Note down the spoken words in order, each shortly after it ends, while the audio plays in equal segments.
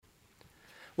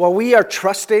Well, we are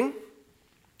trusting,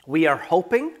 we are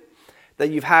hoping that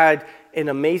you've had an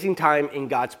amazing time in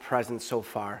God's presence so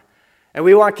far. And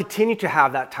we want to continue to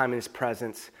have that time in His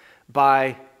presence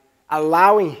by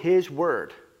allowing His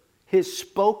word, His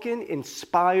spoken,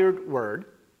 inspired word,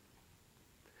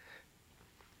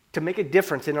 to make a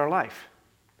difference in our life,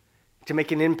 to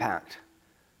make an impact,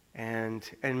 and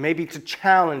maybe to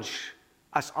challenge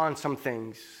us on some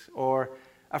things, or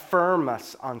affirm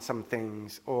us on some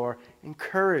things, or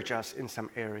encourage us in some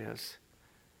areas.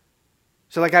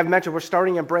 So like I've mentioned, we're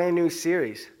starting a brand new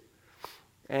series,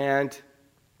 and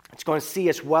it's going to see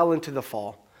us well into the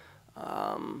fall.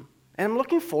 And I'm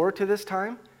looking forward to this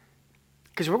time,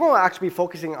 because we're going to actually be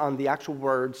focusing on the actual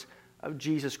words of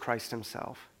Jesus Christ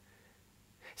Himself.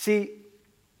 See,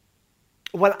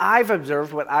 what I've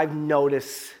observed, what I've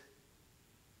noticed,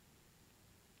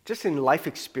 just in life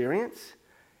experience,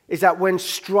 is that when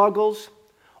struggles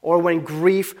or when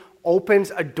grief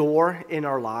opens a door in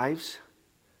our lives,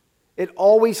 it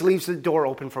always leaves the door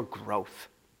open for growth.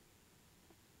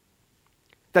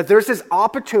 That there's this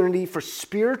opportunity for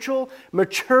spiritual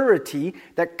maturity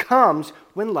that comes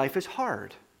when life is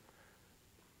hard.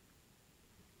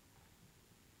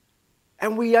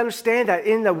 And we understand that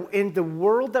in the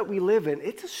world that we live in,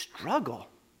 it's a struggle.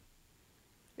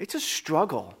 It's a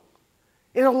struggle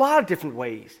in a lot of different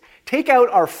ways. Take out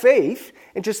our faith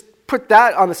and just put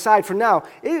that on the side for now.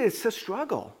 It is a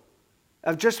struggle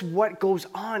of just what goes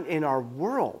on in our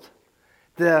world.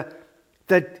 The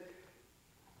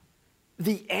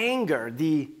anger,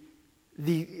 the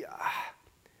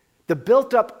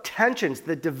built-up tensions,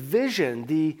 the division,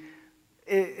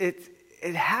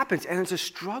 it happens, and it's a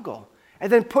struggle. And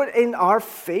then put in our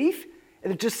faith,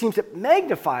 and it just seems it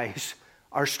magnifies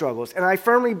our struggles. And I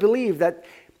firmly believe that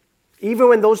even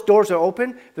when those doors are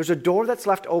open, there's a door that's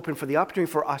left open for the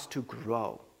opportunity for us to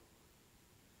grow,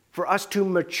 for us to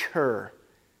mature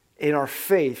in our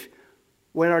faith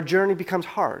when our journey becomes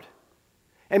hard.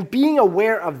 And being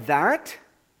aware of that,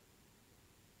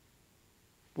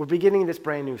 we're beginning this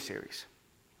brand new series.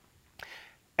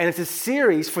 And it's a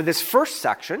series for this first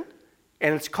section,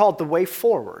 and it's called The Way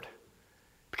Forward.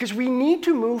 Because we need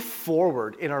to move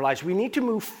forward in our lives. We need to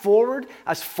move forward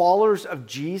as followers of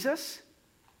Jesus.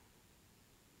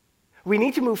 We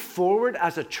need to move forward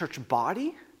as a church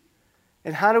body.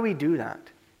 And how do we do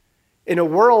that? In a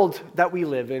world that we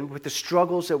live in with the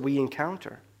struggles that we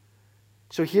encounter.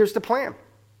 So here's the plan.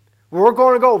 We're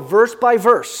going to go verse by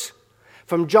verse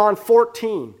from John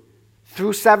 14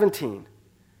 through 17.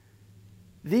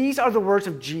 These are the words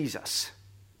of Jesus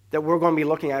that we're going to be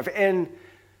looking at. And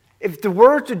if the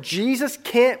words of Jesus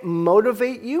can't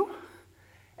motivate you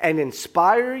and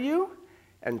inspire you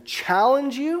and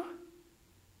challenge you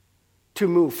to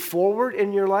move forward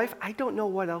in your life, I don't know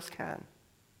what else can.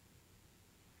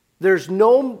 There's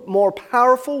no more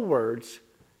powerful words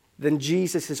than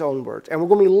Jesus' own words. And we're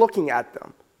going to be looking at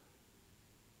them.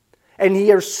 And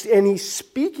he's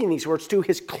speaking these words to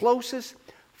his closest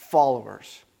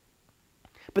followers.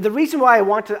 But the reason why I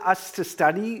want us to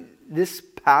study this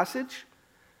passage,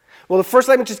 well, first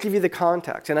let me just give you the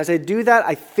context. And as I do that,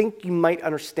 I think you might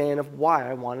understand of why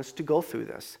I want us to go through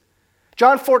this.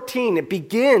 John 14, it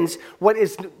begins what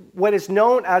is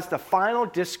known as the final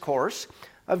discourse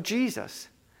of Jesus.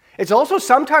 It's also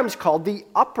sometimes called the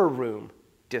upper room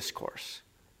discourse.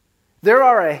 There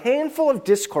are a handful of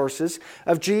discourses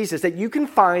of Jesus that you can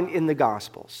find in the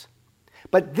Gospels.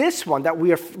 But this one that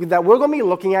we're going to be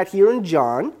looking at here in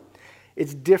John,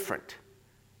 it's different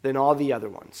than all the other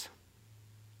ones.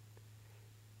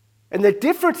 And the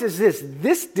difference is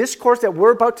this discourse that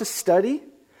we're about to study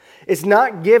is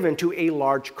not given to a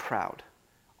large crowd.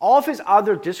 All of his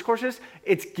other discourses,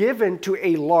 it's given to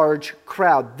a large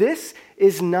crowd. This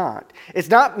is not. It's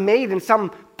not made in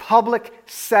some public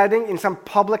setting, in some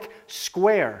public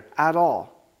square at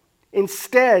all.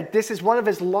 Instead, this is one of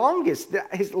his longest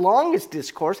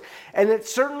discourse, and it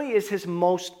certainly is his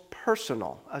most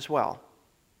personal as well.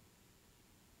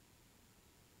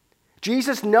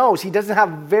 Jesus knows he doesn't have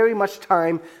very much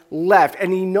time left,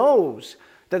 and he knows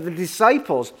that the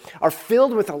disciples are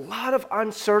filled with a lot of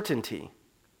uncertainty.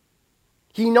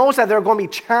 He knows that there are going to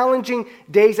be challenging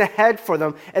days ahead for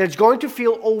them, and it's going to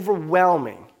feel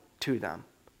overwhelming to them.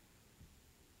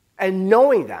 And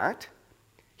knowing that,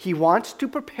 he wants to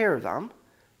prepare them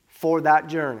for that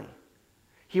journey.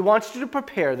 He wants to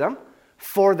prepare them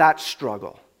for that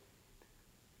struggle.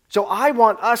 So I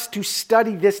want us to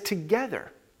study this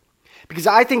together. Because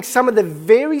I think some of the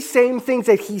very same things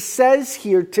that he says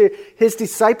here to his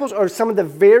disciples are some of the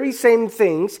very same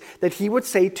things that he would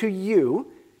say to you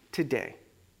today.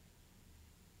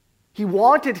 He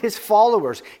wanted his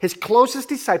followers, his closest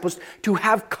disciples, to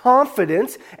have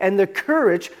confidence and the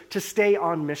courage to stay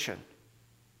on mission.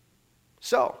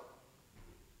 So,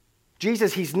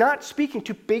 Jesus, he's not speaking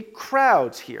to big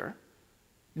crowds here.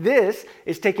 This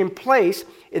is taking place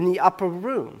in the upper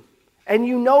room. And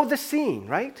you know the scene,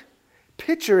 right?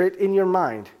 Picture it in your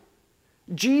mind.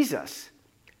 Jesus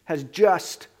has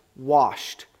just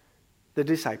washed the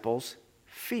disciples'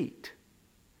 feet.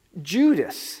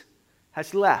 Judas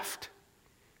has left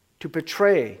to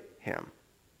betray him.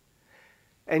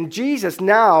 And Jesus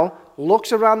now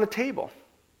looks around the table.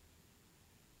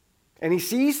 And he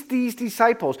sees these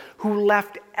disciples who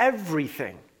left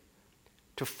everything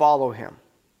to follow him.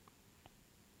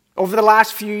 Over the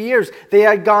last few years, they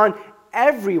had gone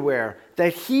everywhere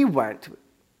that he went.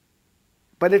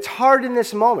 But it's hard in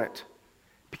this moment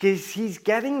because he's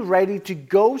getting ready to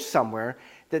go somewhere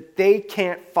that they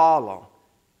can't follow,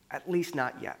 at least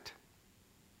not yet.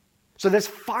 So this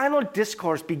final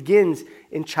discourse begins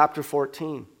in chapter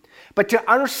 14. But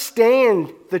to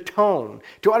understand the tone,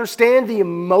 to understand the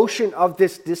emotion of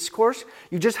this discourse,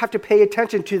 you just have to pay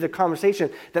attention to the conversation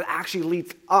that actually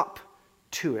leads up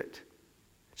to it.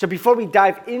 So before we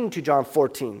dive into John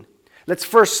 14, let's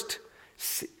first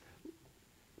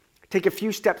take a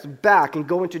few steps back and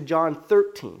go into John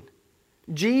 13.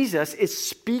 Jesus is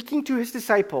speaking to his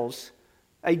disciples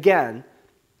again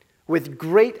with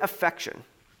great affection.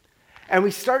 And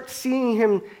we start seeing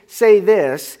him say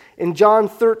this in John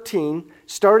 13,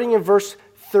 starting in verse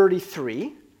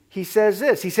 33. He says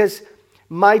this. He says,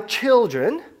 "My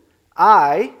children,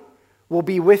 I will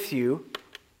be with you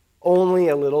only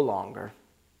a little longer."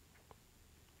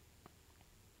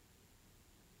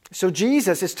 So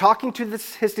Jesus is talking to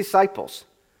his disciples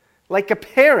like a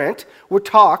parent would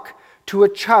talk to a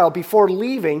child before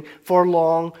leaving for a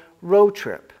long road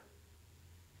trip.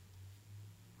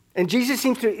 And Jesus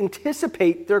seems to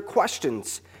anticipate their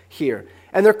questions here.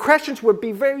 And their questions would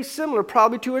be very similar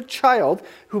probably to a child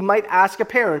who might ask a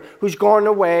parent who's going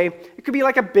away. It could be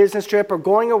like a business trip or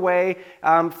going away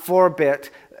for a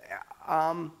bit.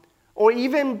 Or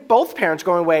even both parents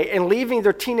going away and leaving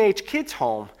their teenage kids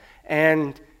home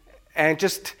and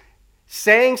just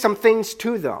saying some things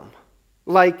to them.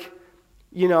 Like,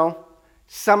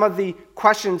 some of the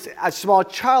questions a small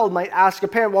child might ask a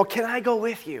parent, well, can I go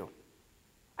with you?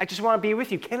 I just want to be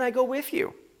with you. Can I go with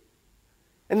you?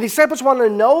 And the disciples want to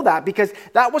know that because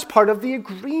that was part of the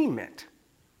agreement.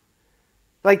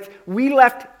 Like, we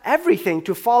left everything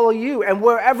to follow you, and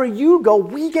wherever you go,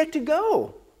 we get to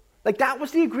go. Like, that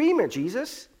was the agreement,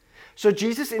 Jesus. So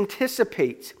Jesus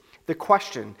anticipates the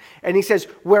question, and he says,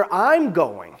 where I'm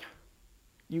going,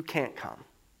 you can't come.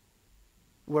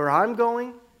 Where I'm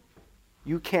going,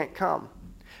 you can't come.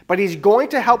 But he's going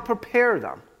to help prepare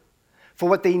them for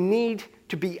what they need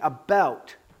to be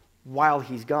about while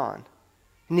he's gone.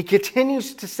 And he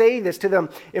continues to say this to them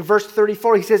in verse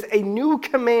 34. He says, a new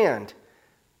command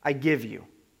I give you.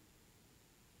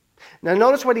 Now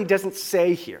notice what he doesn't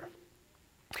say here.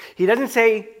 He doesn't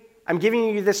say, I'm giving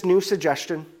you this new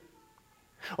suggestion,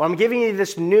 or I'm giving you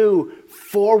this new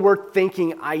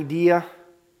forward-thinking idea,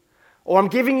 or I'm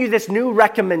giving you this new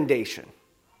recommendation.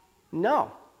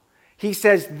 No. He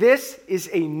says, this is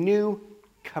a new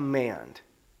command.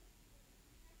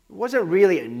 It wasn't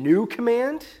really a new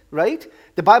command, right?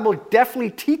 The Bible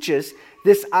definitely teaches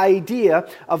this idea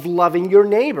of loving your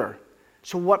neighbor.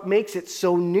 So what makes it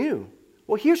so new?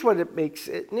 Well, here's what it makes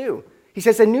it new. He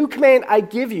says, a new command I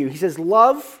give you. He says,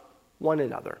 love one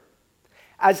another.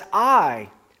 As I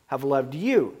have loved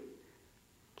you,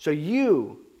 so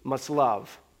you must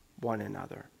love one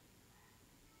another.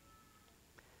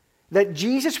 That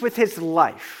Jesus with his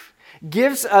life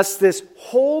gives us this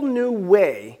whole new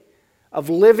way of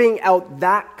living out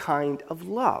that kind of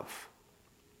love.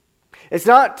 It's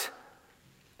not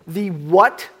the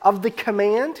what of the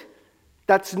command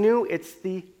that's new, it's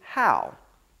the how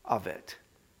of it.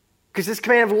 Because this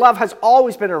command of love has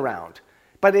always been around,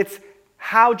 but it's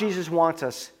how Jesus wants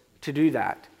us to do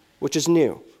that, which is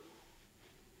new.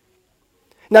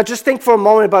 Now just think for a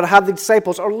moment about how the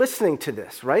disciples are listening to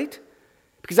this, right?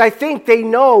 Because I think they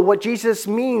know what Jesus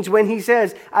means when he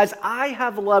says, as I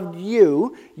have loved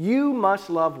you, you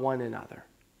must love one another.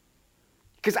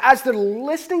 Because as they're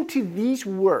listening to these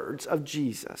words of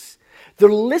Jesus, they're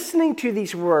listening to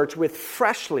these words with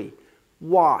freshly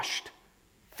washed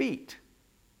feet.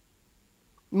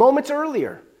 Moments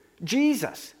earlier,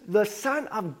 Jesus, the Son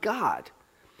of God,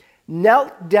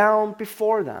 knelt down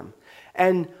before them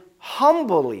and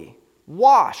humbly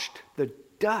washed the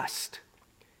dust,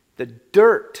 the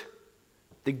dirt,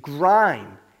 the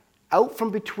grime out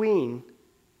from between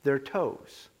their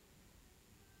toes.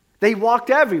 They walked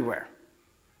everywhere.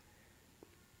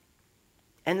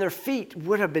 and their feet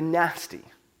would have been nasty.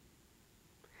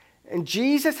 And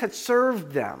Jesus had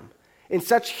served them in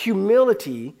such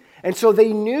humility, and so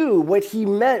they knew what he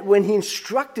meant when he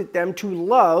instructed them to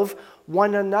love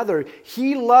one another.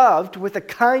 He loved with a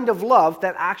kind of love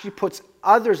that actually puts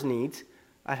others' needs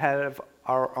ahead of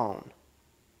our own.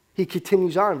 He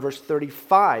continues on, verse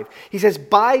 35. He says,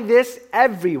 "By this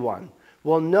everyone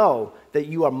will know that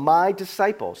you are my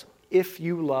disciples if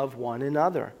you love one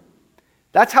another."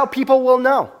 That's how people will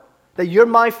know that you're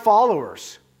my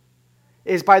followers,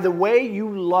 is by the way you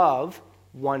love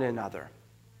one another.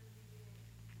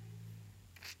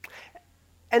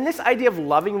 And this idea of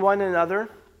loving one another,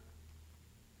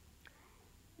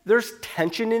 there's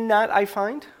tension in that, I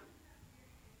find.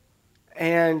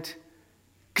 And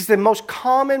because the most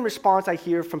common response I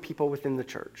hear from people within the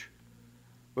church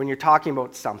when you're talking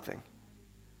about something,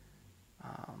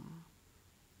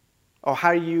 or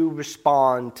how you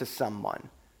respond to someone,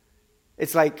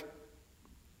 it's like,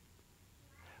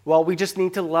 well, we just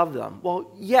need to love them.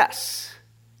 Well, yes,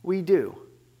 we do.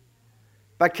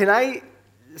 But can I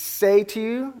say to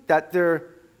you that there's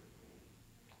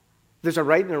a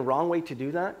right and a wrong way to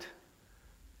do that?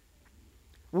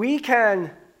 We can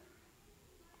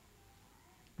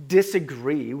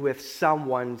disagree with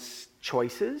someone's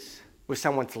choices, with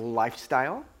someone's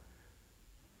lifestyle.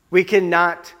 We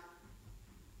cannot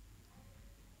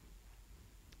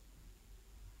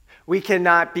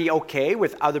be okay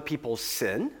with other people's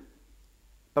sin,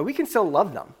 but we can still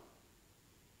love them.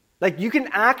 Like, you can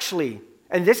actually,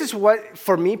 and this is what,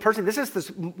 for me personally, this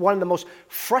is one of the most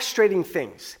frustrating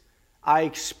things I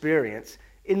experience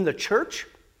in the church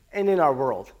and in our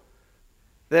world.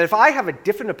 That if I have a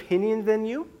different opinion than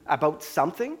you about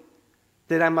something,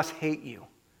 then I must hate you.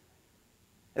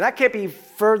 And that can't be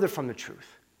further from the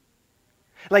truth.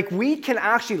 Like, we can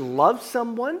actually love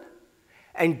someone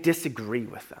and disagree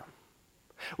with them.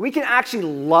 We can actually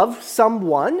love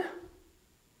someone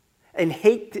and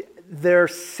hate their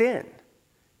sin.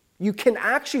 You can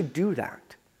actually do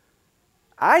that.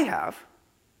 I have.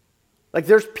 Like,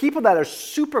 there's people that are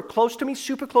super close to me,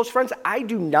 super close friends. I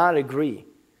do not agree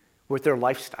with their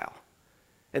lifestyle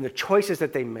and the choices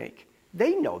that they make.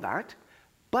 They know that.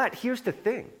 But here's the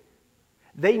thing.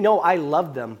 They know I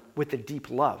love them with a deep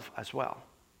love as well.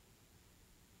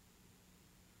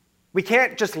 We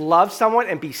can't just love someone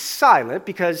and be silent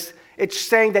because it's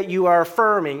saying that you are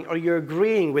affirming or you're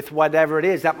agreeing with whatever it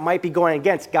is that might be going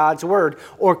against God's word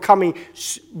or coming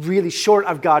really short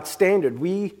of God's standard.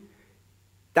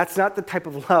 That's not the type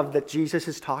of love that Jesus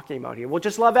is talking about here. We'll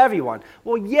just love everyone.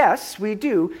 Well, yes, we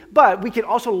do, but we can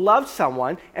also love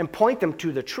someone and point them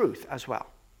to the truth as well.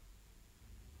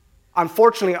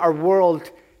 Unfortunately, our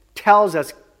world tells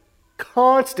us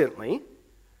constantly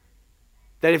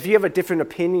that if you have a different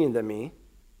opinion than me,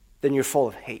 then you're full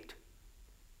of hate.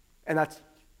 And that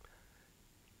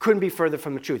couldn't be further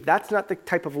from the truth. That's not the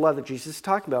type of love that Jesus is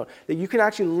talking about, that you can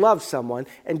actually love someone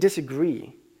and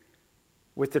disagree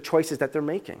with the choices that they're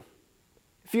making.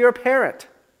 If you're a parent,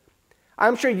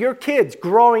 I'm sure your kids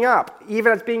growing up,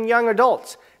 even as being young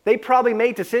adults, they probably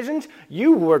made decisions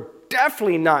you were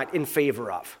definitely not in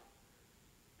favor of.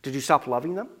 Did you stop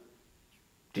loving them?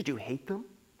 Did you hate them?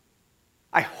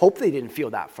 I hope they didn't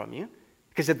feel that from you,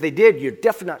 because if they did, you're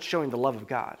definitely not showing the love of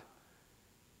God.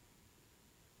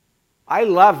 I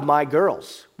love my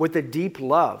girls with a deep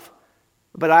love,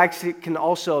 but I actually can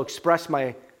also express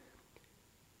my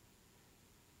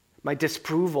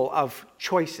disapproval of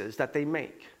choices that they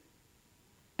make.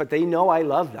 But they know I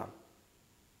love them,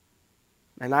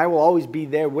 and I will always be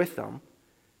there with them,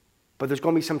 but there's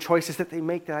going to be some choices that they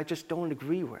make that I just don't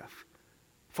agree with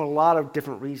for a lot of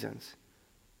different reasons.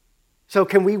 So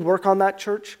can we work on that,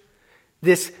 church?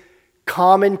 This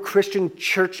common Christian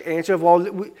church answer of,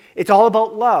 well, it's all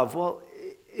about love. Well,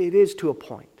 it is to a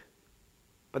point.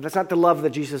 But that's not the love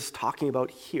that Jesus is talking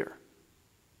about here.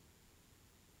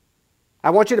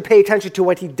 I want you to pay attention to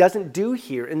what he doesn't do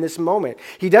here in this moment.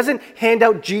 He doesn't hand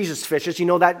out Jesus fishes. You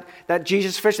know that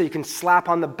Jesus fish that you can slap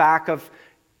on the back of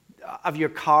your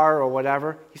car or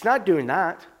whatever? He's not doing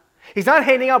that. He's not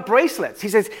handing out bracelets. He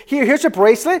says, here's a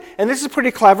bracelet, and this is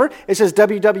pretty clever. It says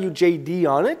WWJD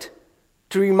on it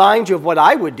to remind you of what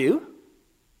I would do.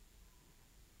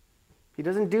 He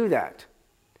doesn't do that.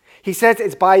 He says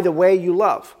it's by the way you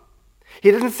love. He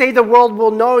doesn't say the world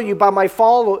will know you by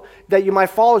that you're my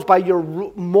followers by your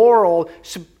moral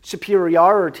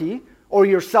superiority or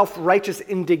your self-righteous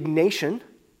indignation.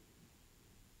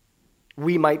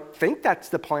 We might think that's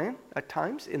the plan at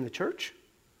times in the church,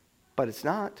 but it's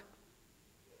not.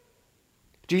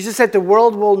 Jesus said the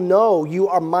world will know you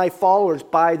are my followers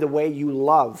by the way you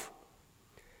love.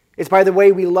 It's by the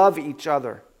way we love each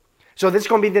other. So this is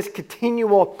going to be this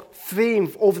continual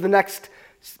theme over the next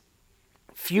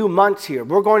few months here.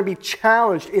 We're going to be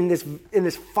challenged in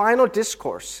this final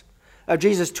discourse of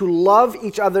Jesus to love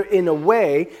each other in a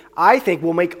way I think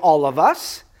will make all of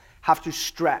us have to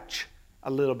stretch a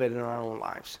little bit in our own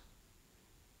lives.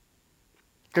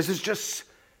 Because there's just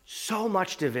so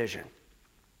much division.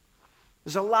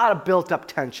 There's a lot of built-up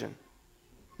tension.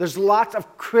 There's lots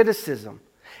of criticism.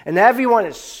 And everyone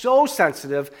is so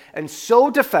sensitive and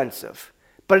so defensive.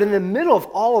 But in the middle of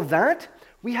all of that,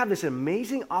 we have this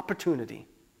amazing opportunity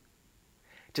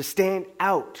to stand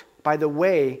out by the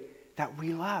way that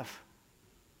we love.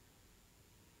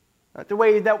 Not the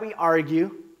way that we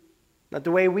argue, not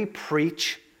the way we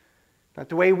preach, not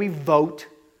the way we vote,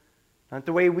 not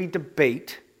the way we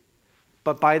debate,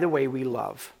 but by the way we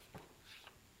love.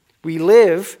 We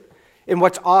live in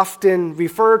what's often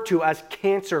referred to as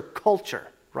cancer culture,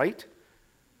 right?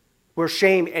 Where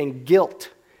shame and guilt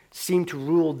seem to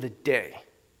rule the day.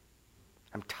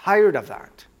 I'm tired of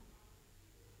that.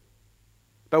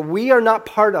 But we are not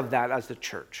part of that as the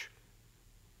church.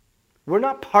 We're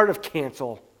not part of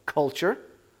cancel culture.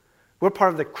 We're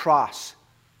part of the cross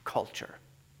culture.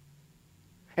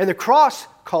 And the cross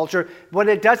culture, what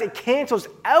it does, it cancels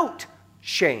out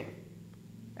shame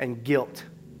and guilt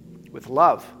with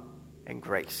love and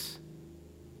grace.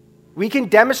 We can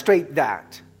demonstrate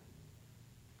that,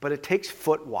 but it takes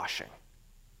foot washing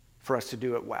for us to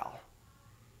do it well.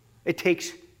 It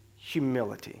takes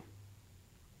humility.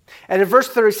 And in verse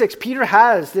 36, Peter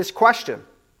has this question.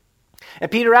 And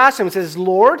Peter asks him and says,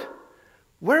 Lord,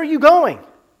 where are you going?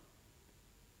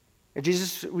 And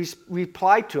Jesus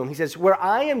replied to him. He says, where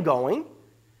I am going,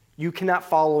 you cannot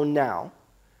follow now,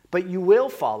 but you will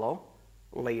follow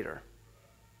later.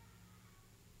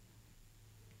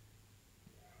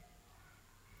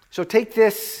 So take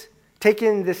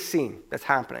in this scene that's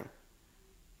happening.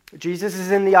 Jesus is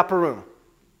in the upper room.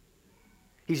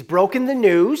 He's broken the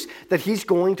news that he's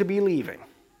going to be leaving.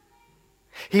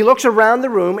 He looks around the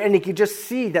room and he can just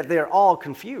see that they're all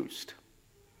confused.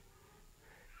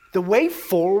 The way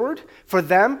forward for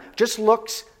them just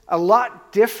looks a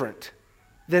lot different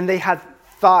than they had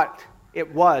thought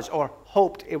it was or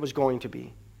hoped it was going to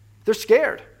be. They're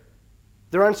scared.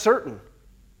 They're uncertain.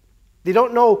 They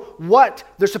don't know what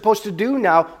they're supposed to do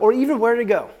now or even where to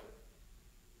go.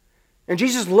 And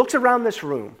Jesus looks around this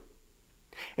room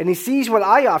and he sees what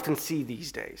I often see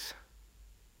these days.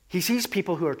 He sees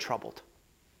people who are troubled.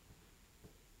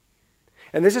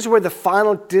 And this is where the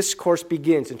final discourse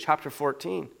begins in chapter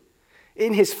 14.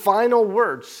 In his final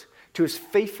words to his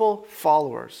faithful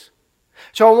followers.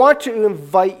 So I want to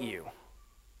invite you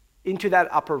into that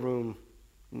upper room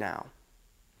now.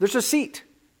 There's a seat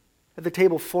at the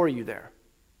table for you there.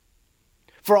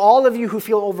 For all of you who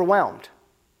feel overwhelmed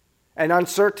and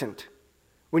uncertain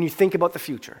when you think about the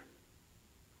future.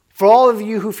 For all of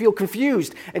you who feel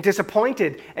confused and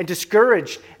disappointed and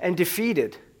discouraged and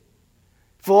defeated.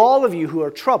 For all of you who are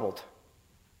troubled,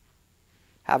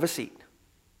 have a seat.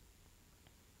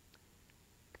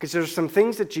 Because there's some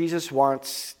things that Jesus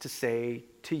wants to say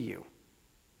to you.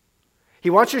 He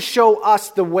wants to show us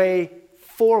the way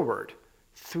forward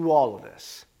through all of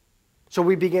this. So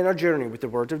we begin our journey with the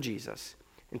words of Jesus.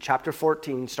 In chapter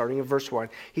 14, starting in verse 1,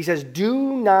 he says, do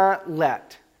not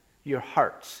let your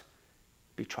hearts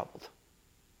be troubled.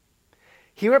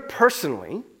 Hear it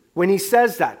personally when he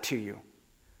says that to you.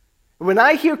 When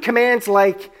I hear commands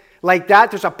like that,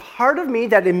 there's a part of me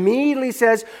that immediately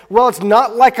says, well, it's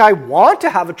not like I want to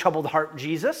have a troubled heart,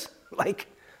 Jesus.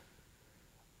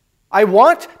 I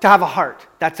want to have a heart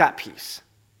that's at peace.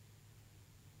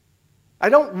 I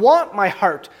don't want my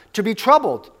heart to be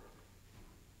troubled,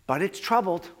 but it's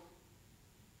troubled.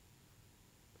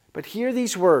 But hear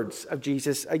these words of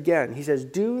Jesus again. He says,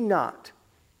 do not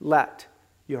let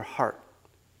your heart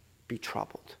be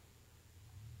troubled.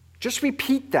 Just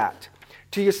repeat that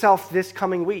to yourself this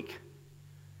coming week.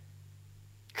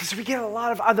 Because we get a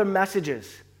lot of other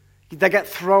messages that get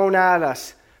thrown at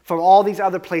us from all these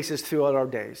other places throughout our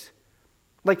days.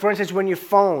 Like, for instance, when your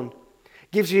phone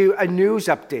gives you a news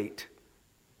update.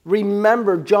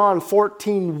 Remember John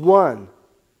 14:1.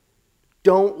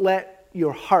 Don't let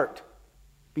your heart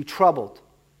be troubled.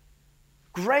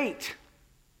 Great.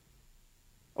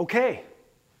 Okay.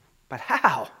 But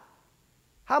how?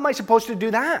 How am I supposed to do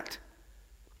that?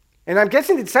 And I'm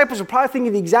guessing the disciples are probably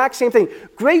thinking the exact same thing.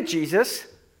 Great, Jesus.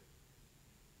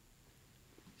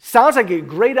 Sounds like a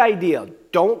great idea.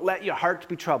 Don't let your heart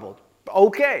be troubled.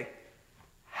 Okay.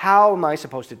 How am I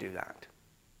supposed to do that?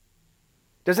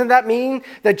 Doesn't that mean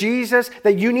that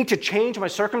you need to change my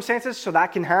circumstances so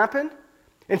that can happen?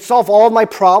 And solve all of my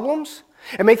problems?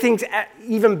 And make things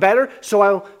even better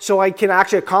so I can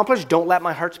actually accomplish, don't let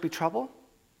my hearts be troubled?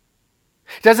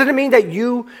 Doesn't it mean that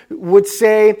you would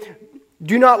say,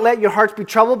 do not let your hearts be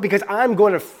troubled because I'm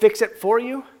going to fix it for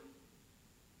you?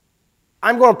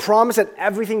 I'm going to promise that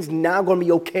everything's now going to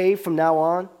be okay from now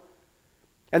on.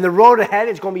 And the road ahead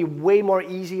is going to be way more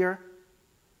easier.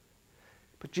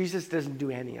 But Jesus doesn't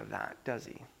do any of that, does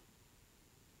he?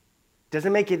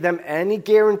 Doesn't make them any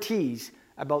guarantees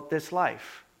about this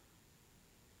life.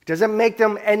 Doesn't make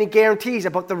them any guarantees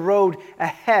about the road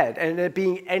ahead and it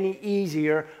being any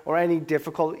easier or any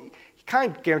difficult. He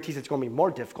kind of guarantees it's going to be more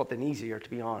difficult than easier, to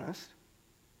be honest.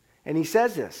 And he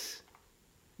says this,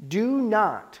 do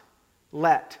not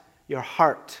let your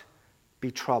heart be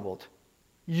troubled.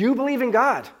 You believe in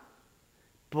God.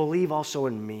 Believe also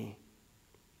in me.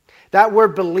 That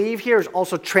word believe here is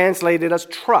also translated as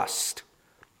trust.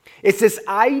 It's this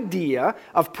idea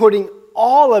of putting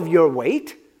all of your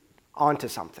weight onto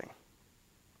something.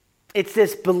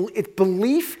 It's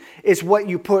belief is what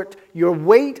you put your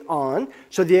weight on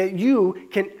so that you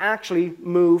can actually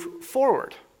move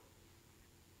forward.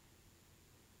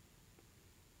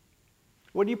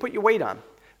 What do you put your weight on?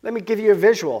 Let me give you a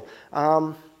visual.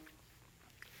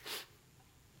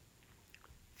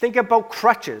 Think about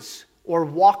crutches or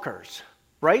walkers,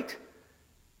 right?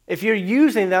 If you're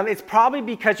using them, it's probably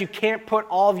because you can't put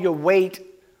all of your weight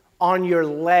on your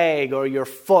leg or your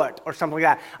foot or something like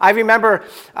that. I remember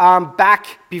back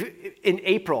in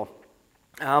April,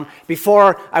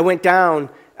 before I went down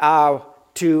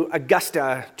to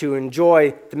Augusta to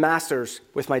enjoy the Masters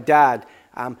with my dad,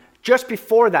 just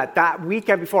before that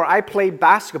weekend before, I played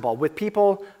basketball with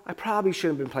people I probably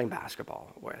shouldn't have been playing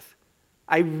basketball with.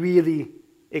 I really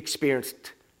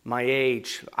experienced my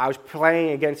age. I was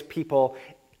playing against people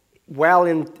well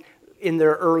in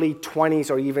their early 20s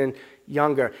or even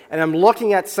younger. And I'm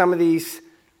looking at some of these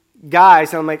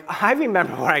guys, and I'm like, I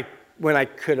remember when I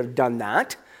could have done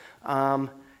that. And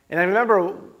I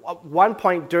remember at one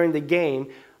point during the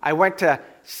game, I went to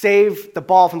save the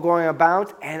ball from going out of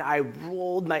bounds, and I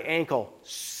rolled my ankle,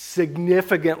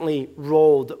 significantly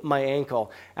rolled my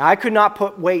ankle. And I could not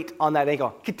put weight on that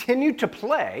ankle. Continued to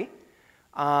play,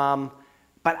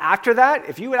 but after that,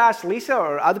 if you would ask Lisa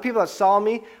or other people that saw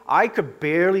me, I could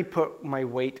barely put my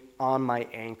weight on my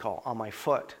ankle, on my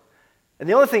foot. And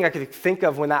the only thing I could think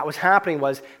of when that was happening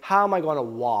was, how am I going to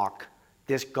walk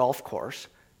this golf course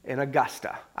in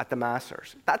Augusta at the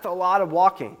Masters? That's a lot of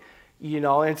walking,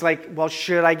 and it's like, well,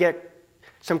 should I get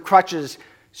some crutches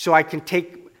so I can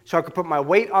put my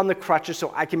weight on the crutches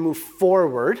so I can move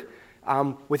forward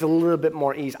with a little bit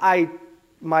more ease?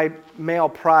 My male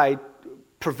pride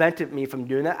prevented me from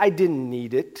doing that. I didn't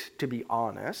need it, to be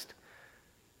honest.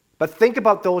 But think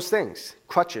about those things,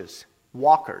 crutches,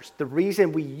 walkers. The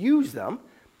reason we use them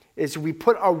is we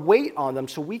put our weight on them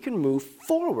so we can move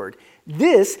forward.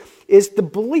 This is the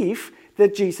belief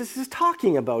that Jesus is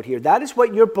talking about here. That is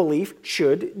what your belief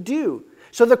should do.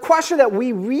 So the question that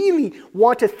we really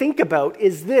want to think about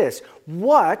is this: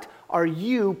 what are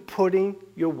you putting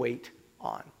your weight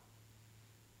on?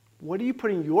 What are you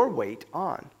putting your weight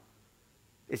on?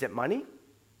 Is it money?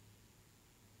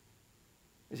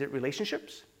 Is it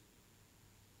relationships?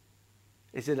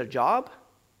 Is it a job?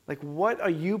 Like, what are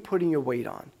you putting your weight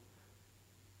on?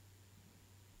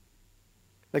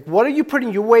 Like, what are you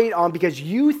putting your weight on because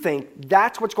you think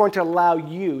that's what's going to allow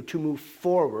you to move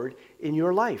forward in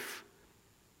your life?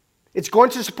 It's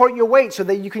going to support your weight so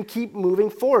that you can keep moving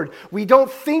forward. We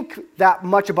don't think that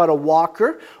much about a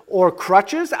walker or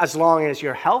crutches as long as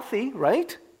you're healthy,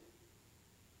 right?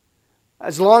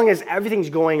 As long as everything's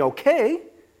going okay,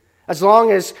 as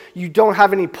long as you don't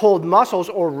have any pulled muscles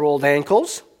or rolled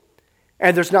ankles,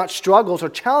 and there's not struggles or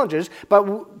challenges,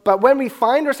 but when we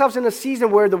find ourselves in a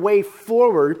season where the way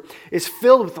forward is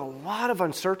filled with a lot of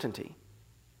uncertainty,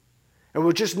 and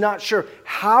we're just not sure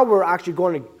how we're actually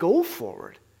going to go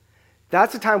forward,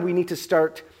 that's the time we need to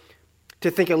start to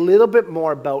think a little bit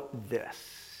more about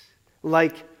this.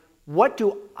 Like, what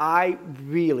do I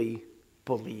really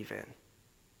believe in?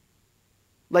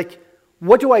 Like,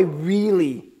 what do I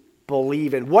really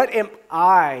believe in? What am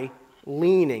I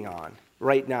leaning on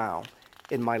right now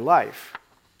in my life?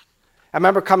 I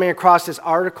remember coming across this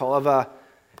article of a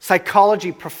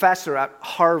psychology professor at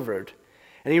Harvard.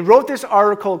 And he wrote this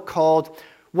article called,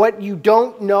 "What You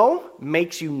Don't Know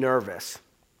Makes You Nervous."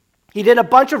 He did a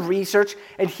bunch of research,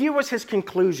 and here was his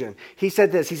conclusion. He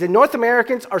said this. He said, North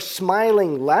Americans are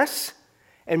smiling less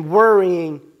and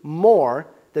worrying more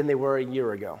than they were a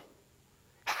year ago.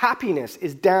 Happiness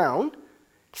is down,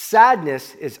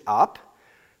 sadness is up,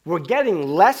 we're getting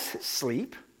less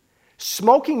sleep,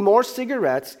 smoking more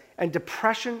cigarettes, and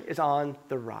depression is on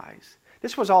the rise.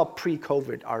 This was all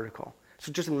pre-COVID article.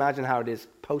 So just imagine how it is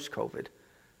post-COVID.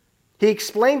 He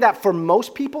explained that for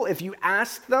most people, if you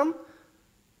ask them,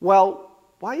 well,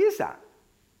 why is that?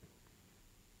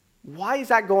 Why is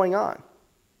that going on?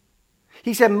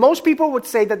 He said most people would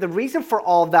say that the reason for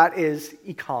all of that is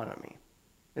economy,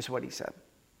 is what he said.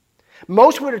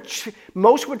 Most would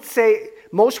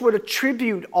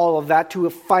attribute all of that to a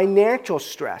financial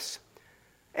stress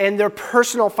and their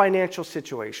personal financial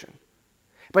situation.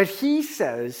 But he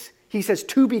says,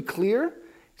 to be clear,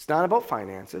 it's not about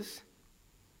finances.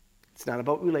 It's not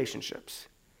about relationships.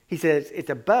 He says it's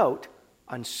about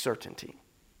uncertainty.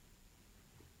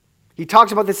 He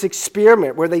talks about this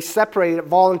experiment where they separated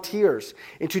volunteers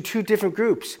into two different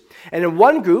groups. And in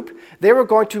one group, they were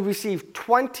going to receive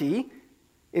 20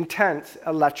 intense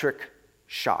electric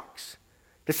shocks.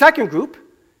 The second group,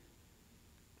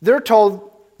 they're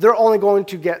told they're only going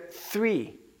to get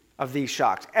 3 of these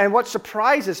shocks. And what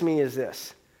surprises me is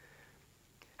this: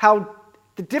 how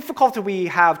the difficulty we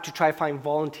have to try to find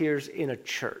volunteers in a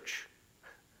church.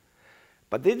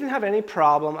 But they didn't have any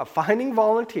problem of finding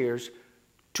volunteers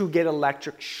to get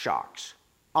electric shocks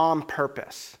on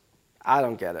purpose. I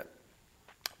don't get it.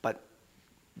 But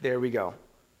there we go.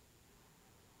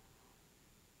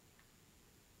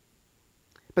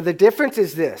 But the difference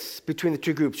is this between the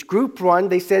two groups. Group 1,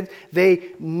 they said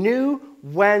they knew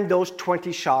when those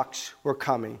 20 shocks were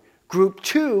coming. Group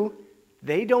 2,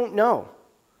 they don't know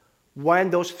when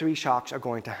those 3 shocks are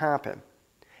going to happen.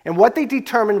 And what they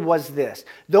determined was this: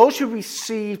 those who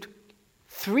received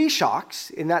 3 shocks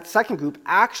in that second group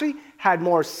actually had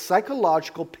more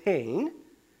psychological pain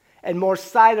and more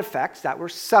side effects that were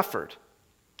suffered.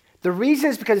 The reason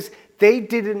is because they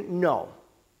didn't know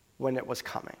when it was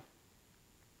coming.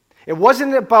 It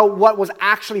wasn't about what was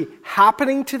actually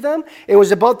happening to them. It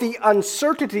was about the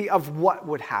uncertainty of what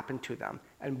would happen to them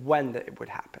and when it would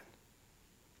happen.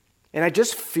 And I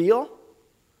just feel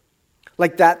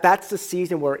like that's the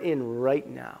season we're in right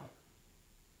now.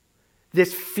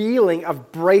 This feeling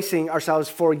of bracing ourselves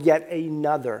for yet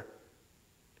another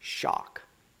shock.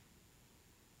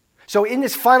 So in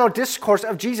this final discourse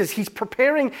of Jesus, he's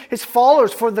preparing his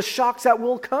followers for the shocks that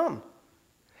will come.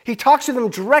 He talks to them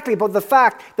directly about the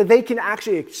fact that they can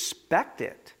actually expect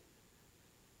it.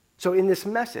 So in this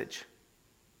message,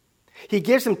 he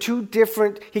gives them two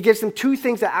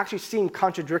things that actually seem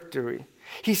contradictory.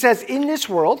 He says, in this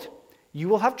world, you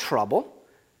will have trouble,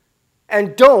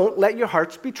 and don't let your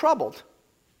hearts be troubled.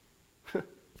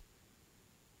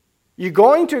 You're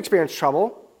going to experience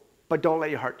trouble, but don't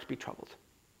let your hearts be troubled.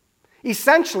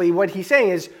 Essentially, what he's saying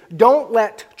is, don't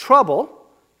let trouble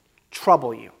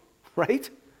you, right?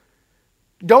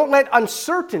 Don't let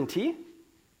uncertainty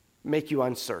make you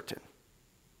uncertain.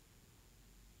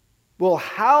 Well,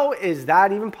 how is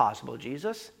that even possible,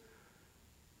 Jesus?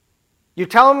 You're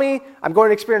telling me I'm going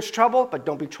to experience trouble, but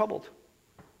don't be troubled.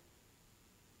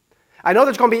 I know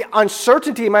there's going to be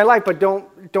uncertainty in my life, but don't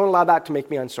allow that to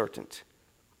make me uncertain.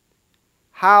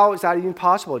 How is that even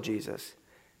possible, Jesus?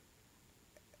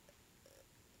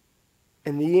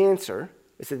 And the answer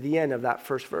is at the end of that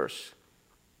first verse.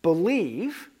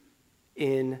 Believe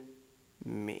in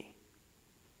me.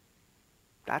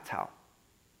 That's how.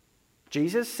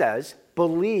 Jesus says,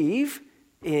 believe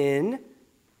in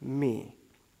me.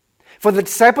 For the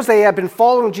disciples, they had been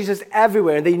following Jesus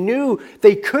everywhere, and they knew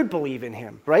they could believe in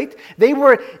him, right? They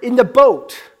were in the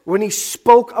boat when he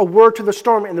spoke a word to the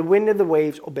storm, and the wind and the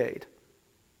waves obeyed.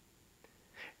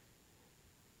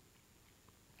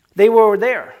 They were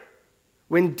there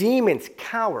when demons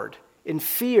cowered in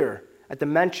fear at the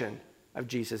mention of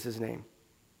Jesus' name.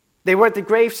 They were at the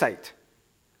gravesite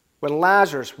when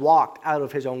Lazarus walked out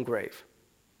of his own grave.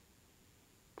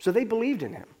 So they believed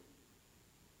in him.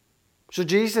 So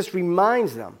Jesus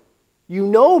reminds them, you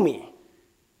know me.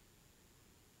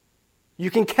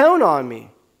 You can count on me.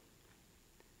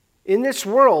 In this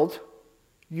world,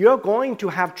 you're going to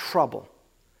have trouble,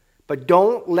 but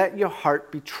don't let your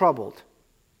heart be troubled.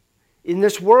 In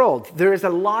this world, there is a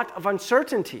lot of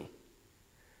uncertainty,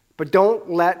 but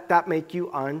don't let that make you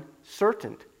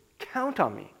uncertain. Count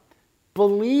on me.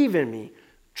 Believe in me.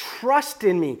 Trust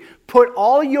in me. Put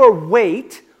all your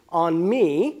weight on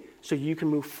me so you can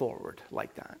move forward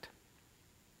like that.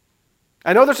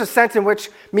 I know there's a sense in which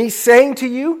me saying to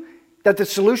you that the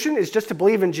solution is just to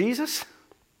believe in Jesus.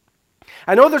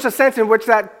 I know there's a sense in which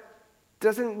that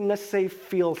doesn't necessarily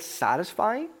feel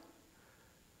satisfying.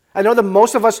 I know that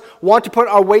most of us want to put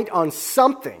our weight on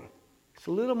something. It's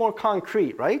a little more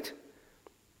concrete, right?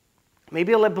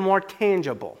 Maybe a little bit more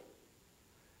tangible.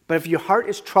 But if your heart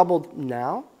is troubled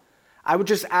now, I would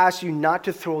just ask you not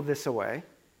to throw this away,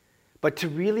 but to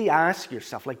really ask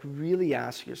yourself,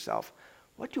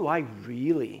 what do I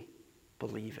really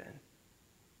believe in?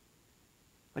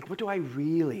 Like, what do I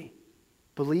really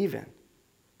believe in?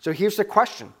 So here's the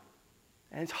question,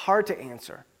 and it's hard to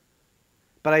answer,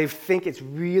 but I think it's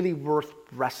really worth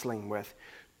wrestling with.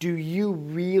 Do you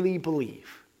really believe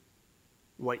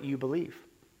what you believe?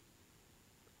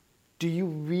 Do you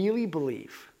really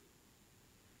believe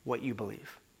what you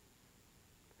believe?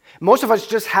 Most of us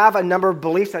just have a number of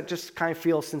beliefs that just kind of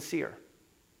feel sincere.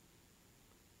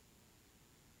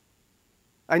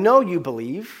 I know you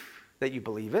believe that you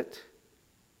believe it,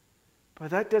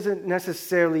 but that doesn't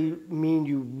necessarily mean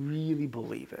you really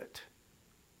believe it.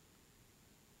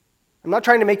 I'm not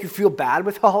trying to make you feel bad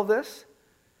with all of this.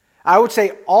 I would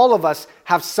say all of us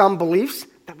have some beliefs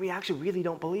that we actually really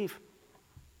don't believe.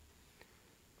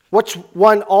 What's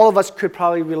one all of us could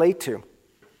probably relate to?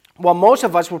 Well, most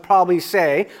of us will probably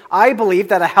say, I believe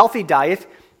that a healthy diet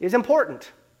is important.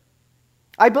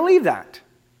 I believe that.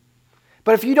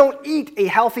 But if you don't eat a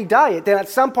healthy diet, then at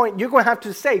some point you're going to have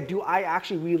to say, do I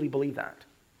actually really believe that?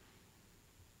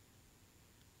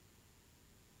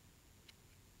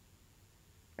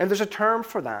 And there's a term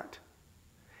for that.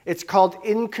 It's called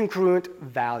incongruent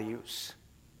values.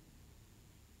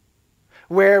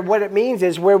 Where what it means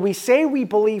is where we say we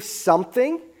believe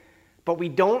something, but we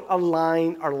don't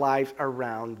align our lives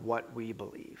around what we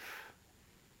believe.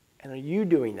 And are you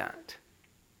doing that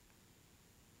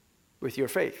with your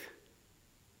faith?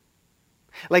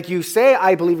 Like you say,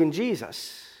 I believe in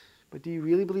Jesus, but do you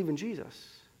really believe in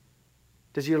Jesus?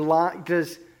 Does your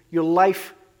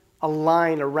life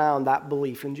align around that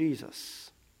belief in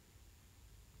Jesus?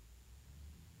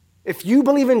 If you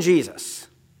believe in Jesus,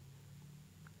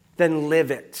 then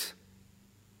live it.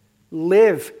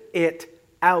 Live it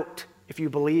out if you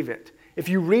believe it. If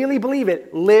you really believe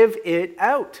it, live it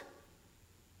out.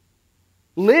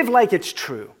 Live like it's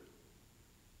true.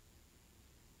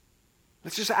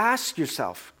 Let's just ask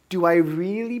yourself, do I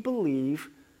really believe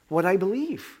what I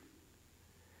believe?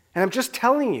 And I'm just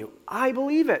telling you, I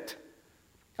believe it.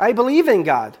 I believe in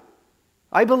God.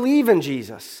 I believe in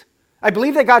Jesus. I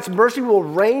believe that God's mercy will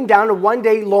rain down, and one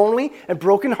day lonely and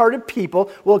brokenhearted people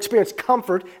will experience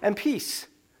comfort and peace.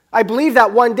 I believe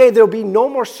that one day there will be no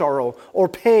more sorrow or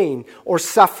pain or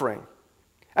suffering.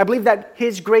 I believe that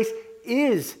His grace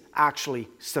is actually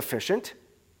sufficient.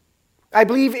 I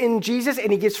believe in Jesus,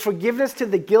 and He gives forgiveness to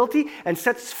the guilty and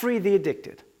sets free the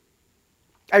addicted.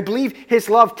 I believe His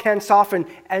love can soften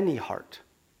any heart.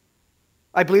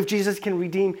 I believe Jesus can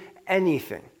redeem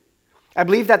anything. I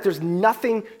believe that there's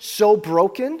nothing so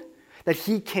broken that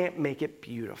He can't make it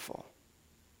beautiful.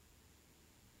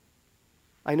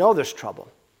 I know there's trouble.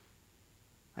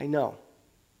 I know.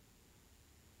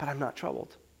 But I'm not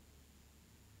troubled.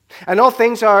 I know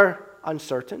things are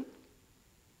uncertain,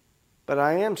 but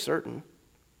I am certain.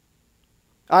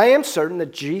 I am certain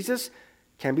that Jesus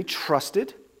can be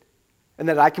trusted and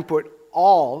that I can put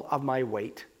all of my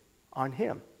weight on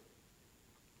Him.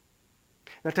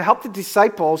 Now, to help the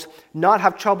disciples not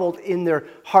have trouble in their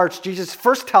hearts, Jesus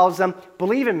first tells them,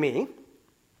 believe in me.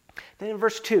 Then in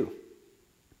verse 2,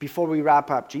 before we wrap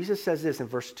up, Jesus says this in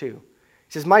verse 2.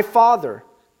 He says, my Father's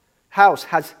house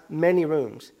has many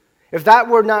rooms. If that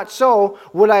were not so,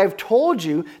 would I have told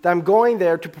you that I'm going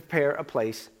there to prepare a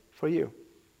place for you?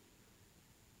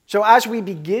 So as we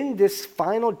begin this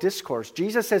final discourse,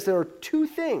 Jesus says there are two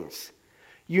things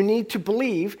you need to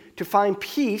believe to find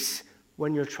peace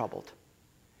when you're troubled.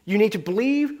 You need to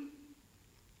believe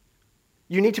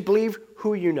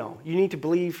who you know. You need to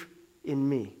believe in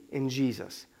me, in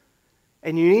Jesus.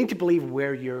 And you need to believe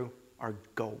where you are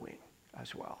going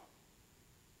as well.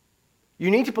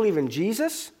 You need to believe in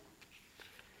Jesus,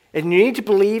 and you need to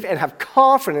believe and have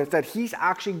confidence that He's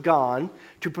actually gone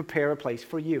to prepare a place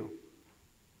for you.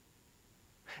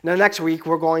 Now, next week,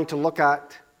 we're going to look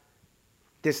at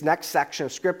this next section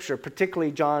of Scripture,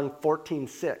 particularly John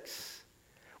 14:6.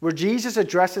 Where Jesus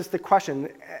addresses the question,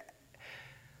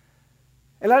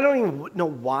 and I don't even know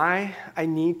why I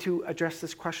need to address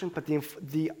this question, but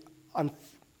the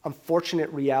unfortunate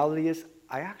reality is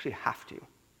I actually have to.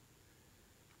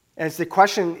 And the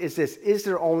question is this, is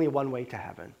there only one way to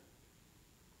heaven?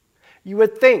 You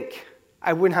would think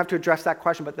I wouldn't have to address that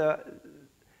question, but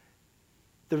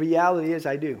the reality is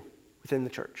I do within the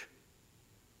church.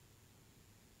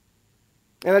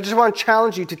 And I just want to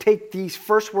challenge you to take these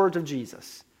first words of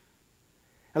Jesus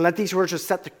and let these words just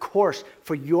set the course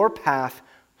for your path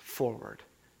forward.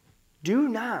 Do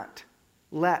not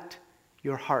let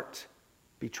your heart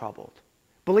be troubled.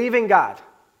 Believe in God.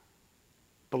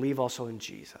 Believe also in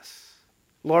Jesus.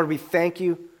 Lord, we thank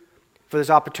you for this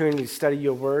opportunity to study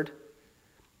your word.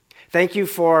 Thank you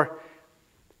for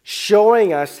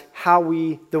showing us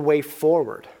the way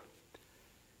forward.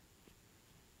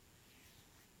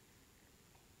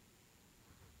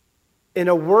 In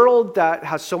a world that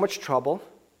has so much trouble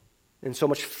and so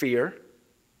much fear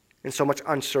and so much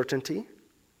uncertainty,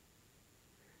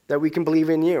 that we can believe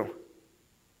in you.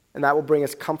 And that will bring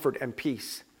us comfort and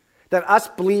peace. That us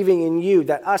believing in you,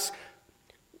 that us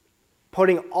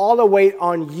putting all the weight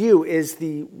on you is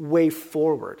the way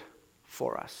forward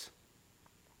for us.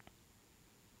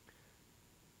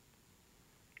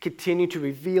 Continue to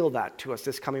reveal that to us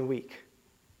this coming week.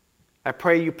 I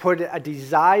pray you put a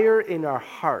desire in our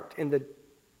heart, in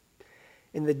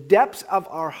the depths of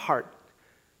our heart,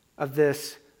 of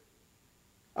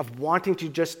wanting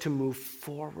to move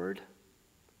forward,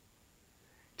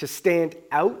 to stand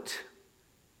out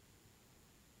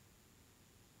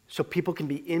so people can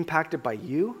be impacted by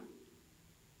you.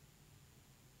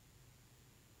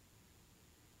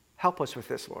 Help us with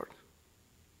this, Lord.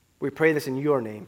 We pray this in your name.